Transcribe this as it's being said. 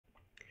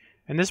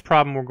In this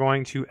problem, we're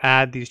going to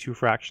add these two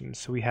fractions.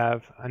 So we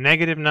have a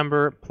negative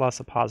number plus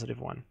a positive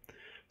one.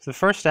 So the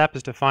first step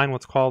is to find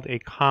what's called a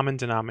common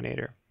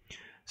denominator.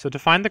 So to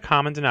find the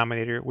common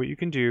denominator, what you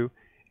can do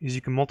is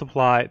you can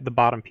multiply the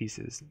bottom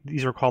pieces.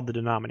 These are called the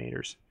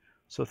denominators.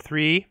 So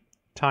 3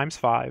 times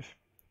 5,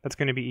 that's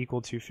going to be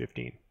equal to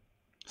 15.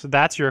 So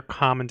that's your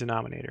common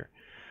denominator.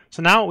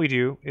 So now what we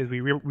do is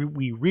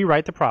we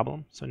rewrite the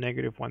problem. So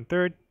negative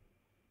 1/3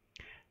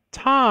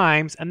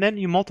 times, and then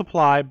you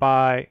multiply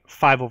by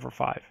 5 over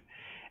 5.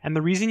 And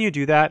the reason you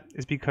do that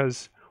is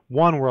because,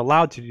 one, we're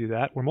allowed to do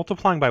that. We're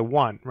multiplying by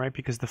 1, right?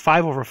 Because the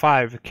 5 over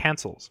 5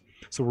 cancels.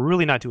 So we're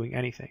really not doing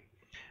anything.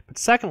 But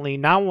secondly,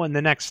 now in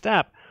the next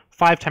step,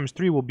 5 times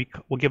 3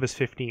 will give us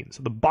 15.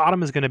 So the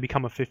bottom is going to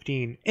become a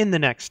 15 in the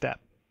next step.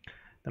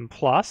 Then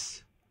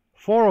plus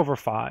 4 over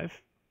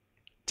 5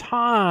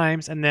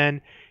 times, and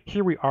then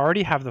here we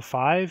already have the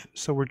 5,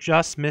 so we're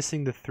just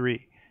missing the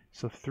 3.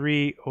 So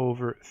 3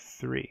 over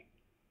 3.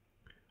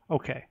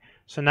 Okay,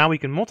 so now we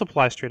can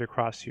multiply straight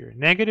across here.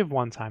 Negative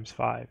 1 times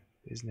 5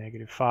 is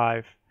negative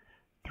 5.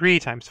 3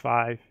 times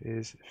 5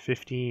 is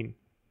 15.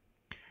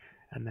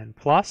 And then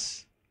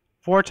plus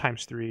 4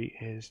 times 3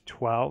 is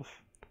 12.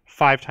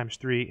 5 times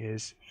 3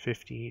 is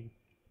 15.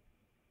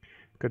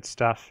 Good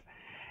stuff.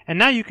 And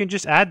now you can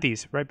just add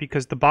these, right?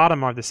 Because the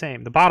bottom are the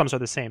same. The bottoms are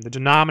the same. The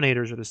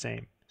denominators are the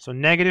same. So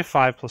negative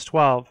 5 plus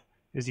 12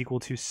 is equal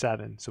to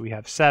 7. So we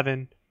have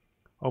 7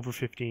 over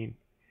 15.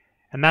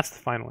 And that's the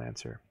final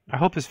answer. I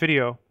hope this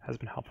video has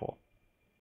been helpful.